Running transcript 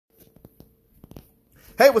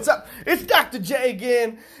Hey, what's up? It's Dr. J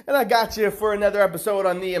again, and I got you for another episode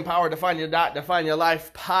on the Empower Define Your Define Your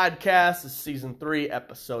Life podcast. This is season 3,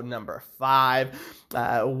 episode number 5.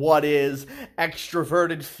 What is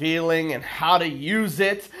extroverted feeling and how to use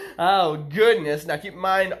it? Oh, goodness. Now, keep in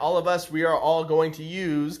mind, all of us, we are all going to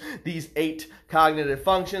use these 8 cognitive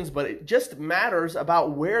functions, but it just matters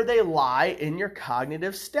about where they lie in your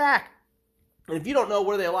cognitive stack. And if you don't know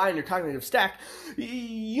where they lie in your cognitive stack,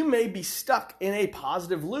 you may be stuck in a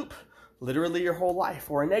positive loop literally your whole life,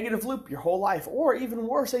 or a negative loop your whole life, or even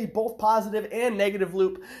worse, a both positive and negative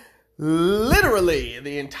loop literally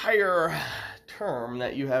the entire term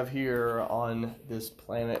that you have here on this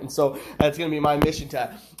planet. And so that's going to be my mission,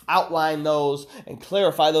 to outline those and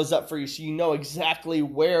clarify those up for you so you know exactly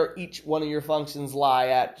where each one of your functions lie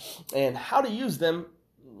at and how to use them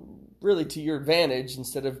really to your advantage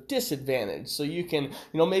instead of disadvantage, so you can,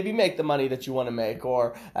 maybe make the money that you want to make,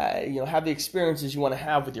 or, have the experiences you want to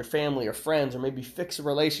have with your family or friends, or maybe fix a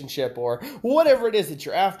relationship, or whatever it is that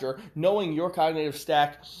you're after. Knowing your cognitive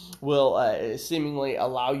stack will seemingly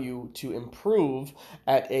allow you to improve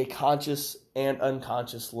at a conscious and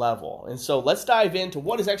unconscious level. And so let's dive into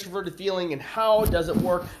what is extroverted feeling and how does it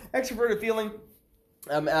work. Extroverted feeling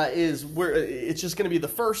is where it's just going to be the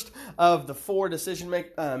first of the 4 decision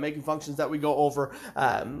making functions that we go over.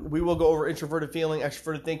 We will go over introverted feeling,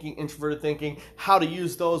 extroverted thinking, introverted thinking, how to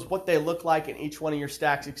use those, what they look like in each one of your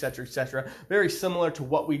stacks, etc., etc. Very similar to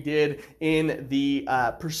what we did in the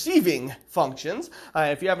perceiving functions.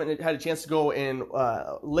 If you haven't had a chance to go and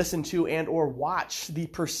listen to and or watch the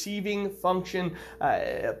perceiving function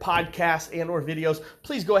podcast and or videos,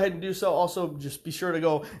 please go ahead and do so. Also, just be sure to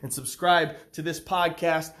go and subscribe to this podcast.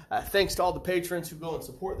 Thanks to all the patrons who go and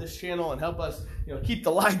support this channel and help us, keep the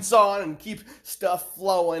lights on and keep stuff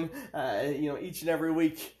flowing, each and every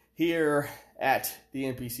week here at the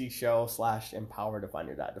NPC show / Empower Define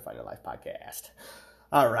Your Life podcast.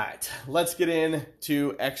 All right, let's get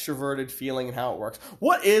into extroverted feeling and how it works.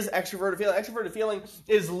 What is extroverted feeling? Extroverted feeling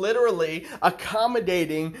is literally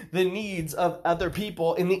accommodating the needs of other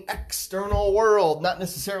people in the external world, not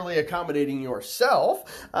necessarily accommodating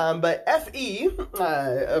yourself, but FE,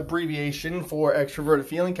 abbreviation for extroverted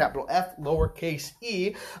feeling, capital F, lowercase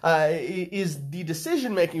e, is the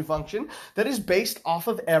decision-making function that is based off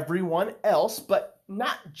of everyone else, but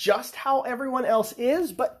not just how everyone else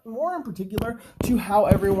is, but more in particular to how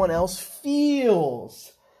everyone else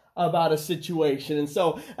feels about a situation. And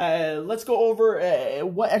so let's go over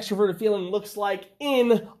what extroverted feeling looks like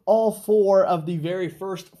in all 4 of the very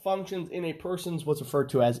first functions in a person's what's referred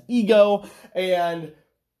to as ego, and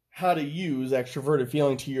how to use extroverted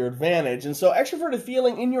feeling to your advantage. And so extroverted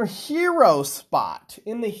feeling in your hero spot,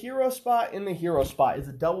 is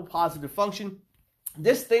a double positive function.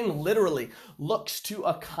 This thing literally looks to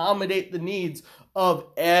accommodate the needs of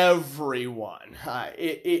everyone.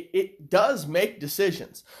 It does make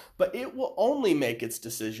decisions, but it will only make its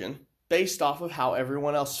decision based off of how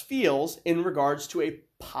everyone else feels in regards to a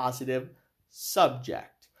positive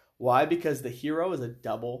subject. Why? Because the hero is a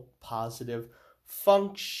double positive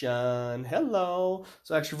function. Hello.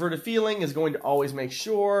 So extroverted feeling is going to always make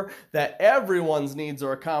sure that everyone's needs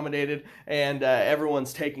are accommodated and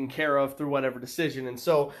everyone's taken care of through whatever decision. And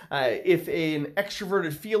so if an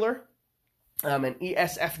extroverted feeler, an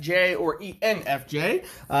ESFJ or ENFJ,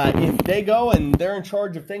 if they go and they're in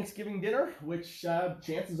charge of Thanksgiving dinner, which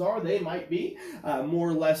chances are they might be, more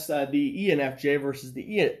or less the ENFJ versus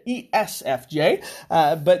the ESFJ,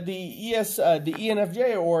 but the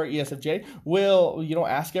ENFJ or ESFJ will,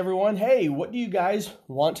 ask everyone, hey, what do you guys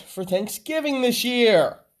want for Thanksgiving this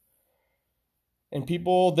year? And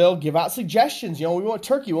people, they'll give out suggestions. We want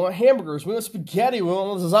turkey, we want hamburgers, we want spaghetti, we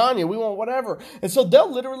want lasagna, we want whatever. And so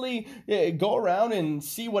they'll literally go around and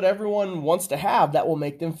see what everyone wants to have that will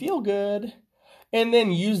make them feel good, and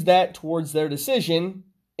then use that towards their decision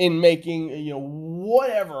in making,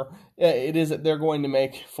 whatever it is that they're going to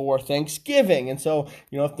make for Thanksgiving. And so,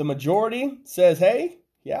 if the majority says, hey,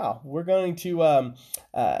 yeah, we're going to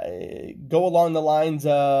go along the lines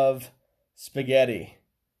of spaghetti.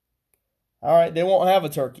 All right, they won't have a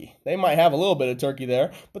turkey. They might have a little bit of turkey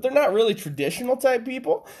there, but they're not really traditional type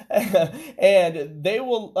people. And they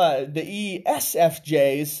will, the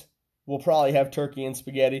ESFJs will probably have turkey and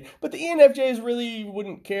spaghetti, but the ENFJs really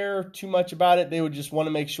wouldn't care too much about it. They would just want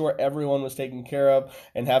to make sure everyone was taken care of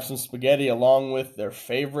and have some spaghetti along with their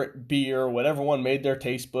favorite beer, whatever one made their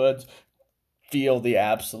taste buds feel the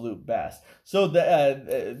absolute best. So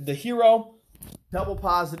the hero, double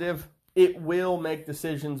positive, it will make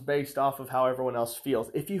decisions based off of how everyone else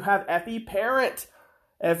feels. If you have FE parent,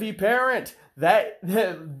 FE parent,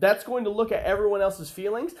 that's going to look at everyone else's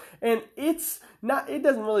feelings, and it isn't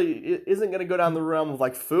going to go down the realm of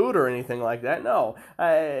like food or anything like that. No,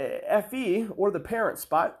 FE, or the parent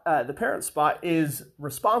spot is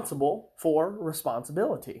responsible for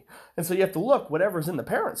responsibility. And so you have to look, whatever's in the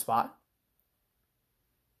parent spot,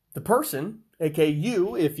 the person, aka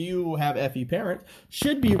you, if you have FE parent,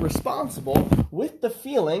 should be responsible with the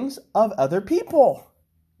feelings of other people.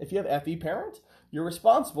 If you have FE parent, you're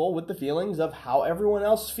responsible with the feelings of how everyone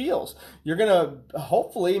else feels. You're going to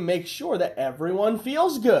hopefully make sure that everyone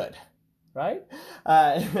feels good, right?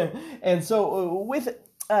 And so with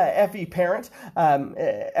FE parent,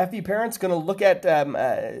 FE parent's going to look at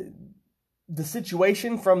the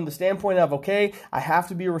situation from the standpoint of, okay, I have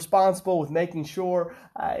to be responsible with making sure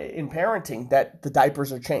in parenting that the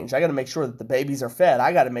diapers are changed. I got to make sure that the babies are fed.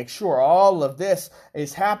 I got to make sure all of this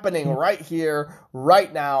is happening right here,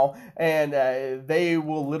 right now, and they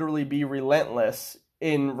will literally be relentless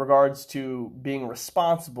in regards to being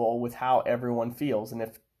responsible with how everyone feels. And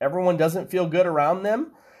if everyone doesn't feel good around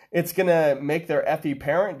them, it's going to make their FE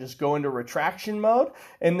parent just go into retraction mode.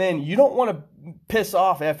 And then you don't want to piss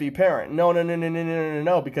off FE parent.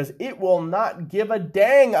 No, because it will not give a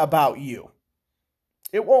dang about you.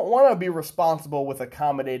 It won't want to be responsible with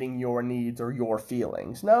accommodating your needs or your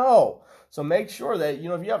feelings. No. So make sure that, if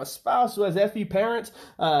you have a spouse who has FE parents,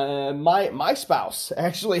 my spouse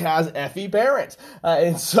actually has FE parents.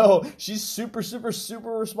 And so she's super, super,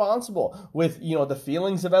 super responsible with, the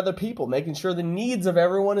feelings of other people, making sure the needs of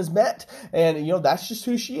everyone is met. And, that's just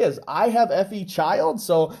who she is. I have FE child,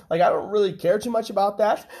 so I don't really care too much about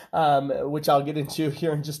that, which I'll get into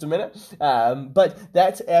here in just a minute. But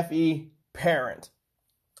that's FE parent.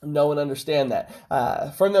 Know and understand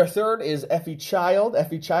that. From their third is FE child.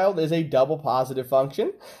 FE child is a double positive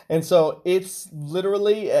function. And so it's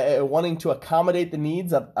literally wanting to accommodate the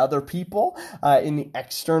needs of other people in the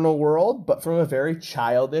external world, but from a very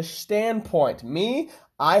childish standpoint.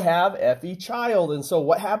 I have FE child. And so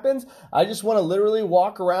what happens? I just want to literally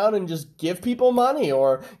walk around and just give people money,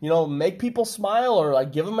 or, make people smile, or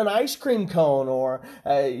give them an ice cream cone, or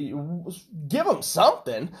give them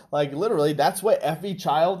something. Literally, that's what FE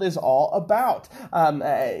child is all about.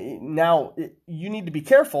 Now, you need to be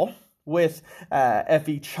careful with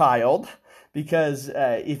FE child, because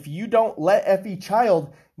if you don't let FE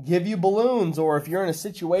child give you balloons, or if you're in a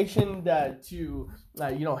situation to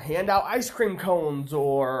hand out ice cream cones,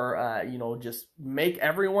 or just make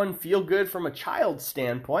everyone feel good from a child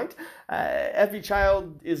standpoint, FE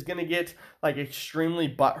child is going to get extremely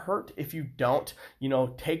butthurt if you don't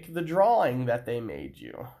take the drawing that they made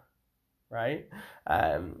you. Right?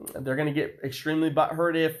 They're going to get extremely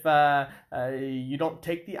butthurt if you don't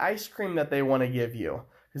take the ice cream that they want to give you.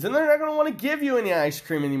 Because then they're not going to want to give you any ice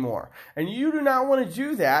cream anymore. And you do not want to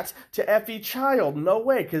do that to FE child. No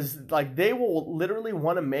way. Because they will literally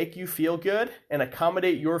want to make you feel good and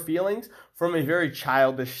accommodate your feelings from a very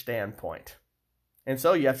childish standpoint. And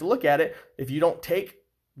so you have to look at it. If you don't take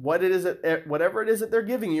whatever it is that they're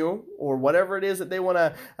giving you, or whatever it is that they want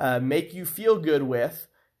to make you feel good with,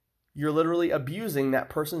 you're literally abusing that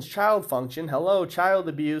person's child function. Hello, child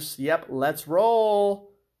abuse. Yep, let's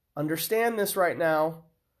roll. Understand this right now.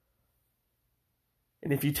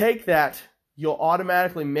 And if you take that, you'll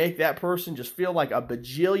automatically make that person just feel like $1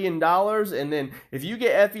 bajillion. And then if you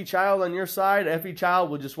get FE child on your side, FE child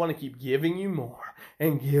will just want to keep giving you more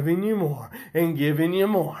and giving you more and giving you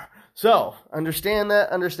more. So understand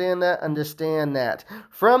that.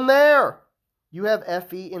 From there, you have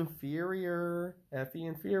FE inferior. FE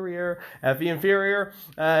inferior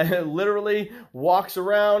literally walks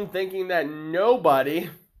around thinking that nobody,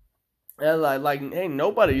 hey,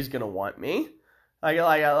 nobody's going to want me.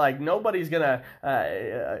 Nobody's gonna,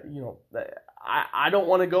 I don't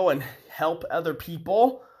want to go and help other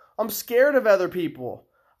people. I'm scared of other people.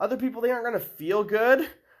 Other people, they aren't gonna feel good.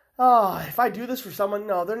 If I do this for someone,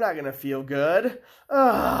 no, they're not gonna feel good.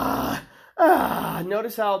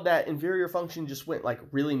 Notice how that inferior function just went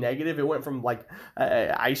really negative. It went from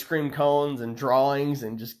ice cream cones and drawings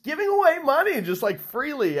and just giving away money just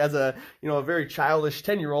freely as a very childish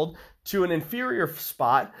 10-year-old, to an inferior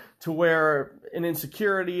spot to where an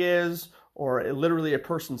insecurity is, or literally a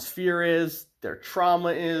person's fear is, their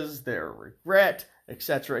trauma is, their regret,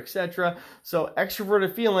 etc., etc. So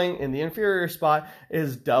extroverted feeling in the inferior spot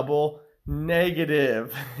is double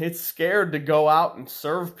negative. It's scared to go out and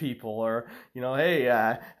serve people, or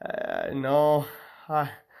hey, no, I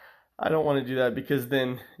don't want to do that, because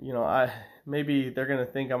then maybe they're going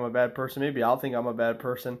to think I'm a bad person. Maybe I'll think I'm a bad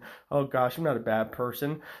person. Oh gosh, I'm not a bad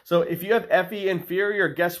person. So if you have FE inferior,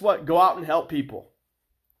 guess what? Go out and help people.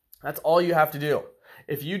 That's all you have to do.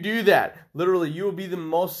 If you do that, literally, you will be the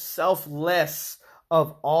most selfless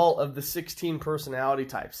of all of the 16 personality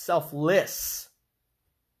types. Selfless.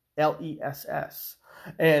 Less.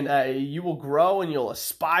 And you will grow and you'll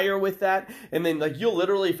aspire with that. And then you'll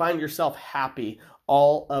literally find yourself happy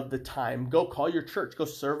all of the time. Go call your church. Go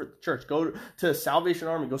serve at the church. Go to Salvation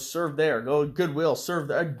Army. Go serve there. Go to Goodwill. Serve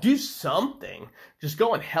there. Do something. Just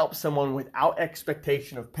go and help someone without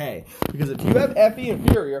expectation of pay. Because if you have FE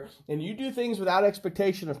inferior and you do things without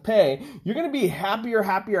expectation of pay, you're going to be happier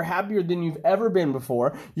than you've ever been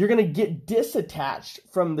before. You're going to get disattached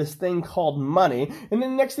from this thing called money. And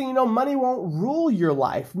then the next thing you know, money won't rule your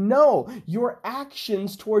life. No, your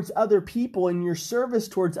actions towards other people and your service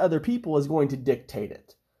towards other people is going to dictate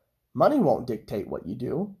it. Money won't dictate what you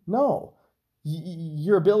do. No.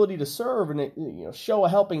 Your ability to serve and show a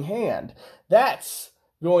helping hand, that's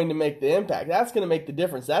going to make the impact. That's going to make the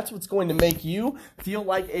difference. That's what's going to make you feel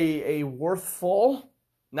like a worthful,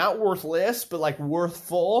 not worthless, but like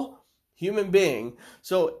worthful human being.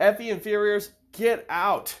 So FE inferiors, get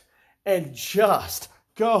out and just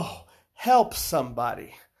go help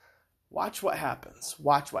somebody. Watch what happens.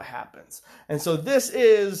 Watch what happens. And so this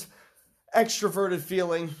is Extroverted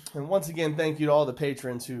Feeling. And once again, thank you to all the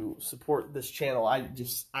patrons who support this channel. I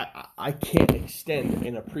can't extend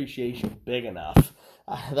an appreciation big enough.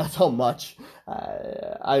 That's how much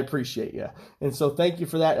I appreciate you. And so thank you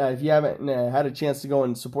for that. If you haven't had a chance to go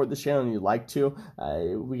and support this channel and you'd like to,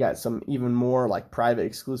 we got some even more private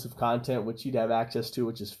exclusive content which you'd have access to,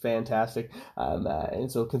 which is fantastic. And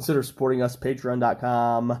so consider supporting us,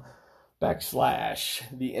 patreon.com/the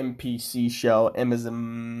MPC show. M as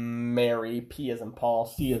in Mary, P as in Paul,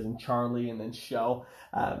 C as in Charlie, and then show.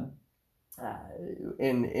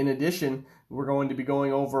 In addition, we're going to be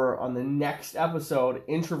going over on the next episode,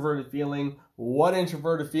 Introverted Feeling, what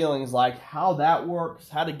Introverted Feeling is like, how that works,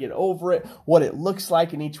 how to get over it, what it looks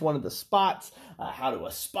like in each one of the spots, how to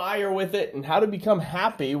aspire with it, and how to become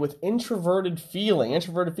happy with Introverted Feeling.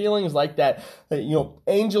 Introverted Feeling is like that,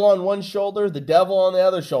 angel on one shoulder, the devil on the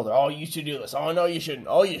other shoulder. Oh, you should do this. Oh, no, you shouldn't.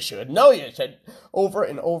 Oh, you should. No, you should. Over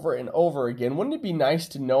and over and over again. Wouldn't it be nice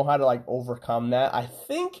to know how to overcome that? I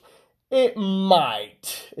think it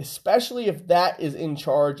might, especially if that is in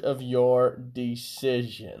charge of your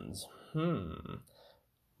decisions.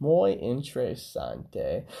 Muy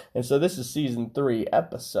interesante. And so this is season 3,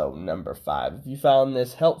 episode number 5. If you found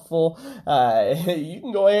this helpful, you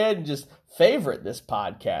can go ahead and just favorite this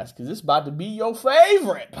podcast, because it's about to be your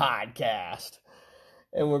favorite podcast.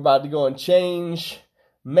 And we're about to go and change,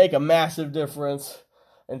 make a massive difference,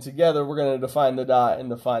 and together we're going to define the dot and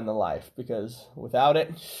define the life, because without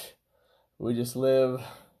it, we just live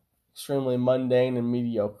extremely mundane and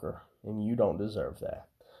mediocre, and you don't deserve that.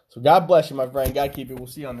 So God bless you, my friend. God keep you. We'll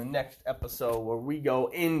see you on the next episode where we go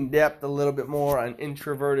in depth a little bit more on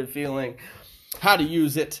Introverted Feeling, how to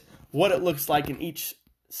use it, what it looks like in each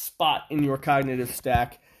spot in your cognitive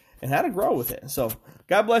stack, and how to grow with it. So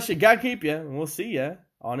God bless you. God keep you, and we'll see you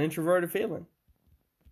on Introverted Feeling.